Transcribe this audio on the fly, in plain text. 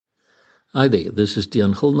Hi there, this is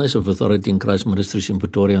Tian Gilnes of Authority in Christ Ministries in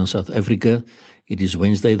Pretoria in South Africa. It is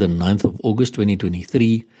Wednesday, the 9th of August,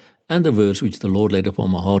 2023, and the verse which the Lord laid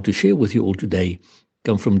upon my heart to share with you all today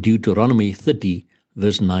come from Deuteronomy 30,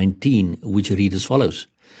 verse 19, which reads as follows.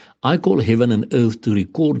 I call heaven and earth to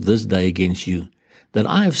record this day against you, that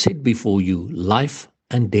I have set before you life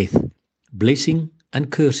and death, blessing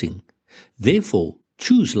and cursing. Therefore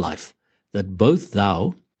choose life, that both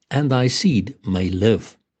thou and thy seed may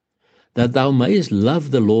live, that thou mayest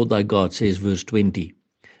love the Lord thy God, says verse 20,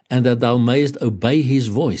 and that thou mayest obey his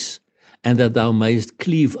voice, and that thou mayest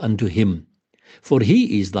cleave unto him. For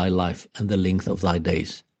he is thy life and the length of thy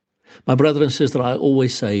days. My brother and sister, I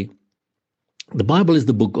always say, the Bible is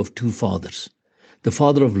the book of two fathers. The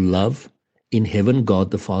father of love in heaven,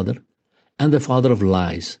 God the Father, and the father of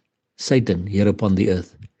lies, Satan, here upon the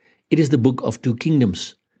earth. It is the book of two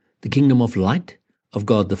kingdoms, the kingdom of light of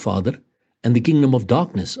God the Father, and the kingdom of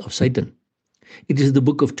darkness of Satan. It is the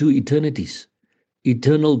book of two eternities,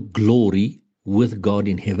 eternal glory with God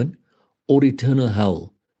in heaven, or eternal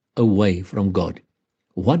hell away from God.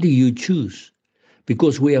 What do you choose?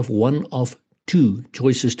 Because we have one of two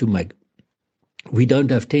choices to make. We don't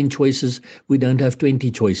have 10 choices, we don't have 20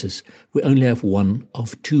 choices. We only have one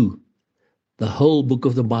of two. The whole book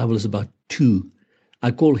of the Bible is about two. I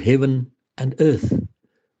call heaven and earth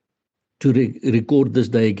to record this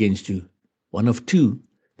day against you. One of two,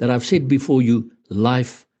 that I've set before you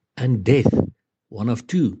life and death. One of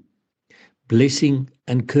two. Blessing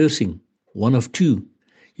and cursing. One of two.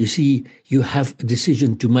 You see, you have a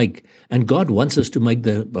decision to make, and God wants us to make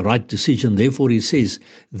the right decision. Therefore, he says,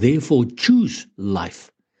 therefore choose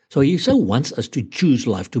life. So he so wants us to choose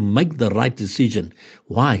life, to make the right decision.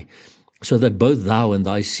 Why? So that both thou and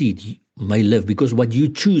thy seed may live. Because what you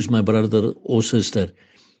choose, my brother or sister,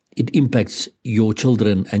 it impacts your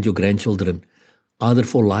children and your grandchildren, either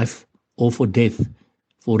for life or for death,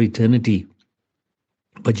 for eternity.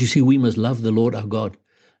 But you see, we must love the Lord our God,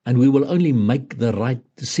 and we will only make the right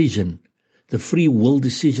decision, the free will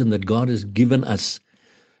decision that God has given us,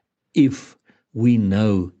 if we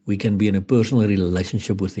know we can be in a personal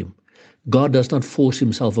relationship with him. God does not force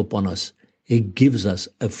himself upon us. He gives us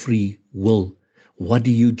a free will. What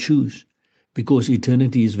do you choose? Because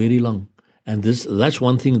eternity is very long. And that's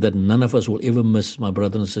one thing that none of us will ever miss, my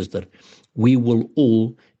brother and sister. We will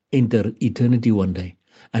all enter eternity one day.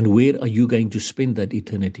 And where are you going to spend that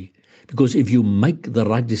eternity? Because if you make the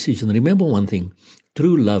right decision, remember one thing,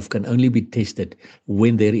 true love can only be tested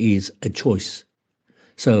when there is a choice.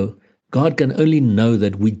 So God can only know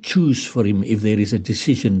that we choose for him if there is a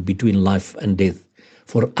decision between life and death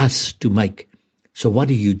for us to make. So what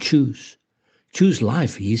do you choose? Choose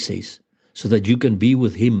life, he says, so that you can be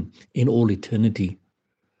with him in all eternity.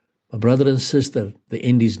 My brother and sister, the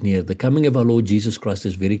end is near. The coming of our Lord Jesus Christ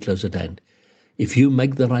is very close at hand. If you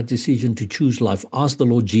make the right decision to choose life, ask the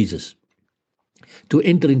Lord Jesus to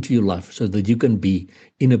enter into your life so that you can be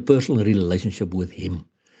in a personal relationship with him.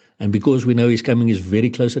 And because we know his coming is very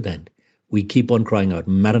close at hand, we keep on crying out,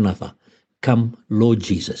 Maranatha, come Lord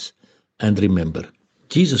Jesus. And remember,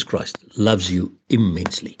 Jesus Christ loves you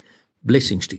immensely. Blessings to you.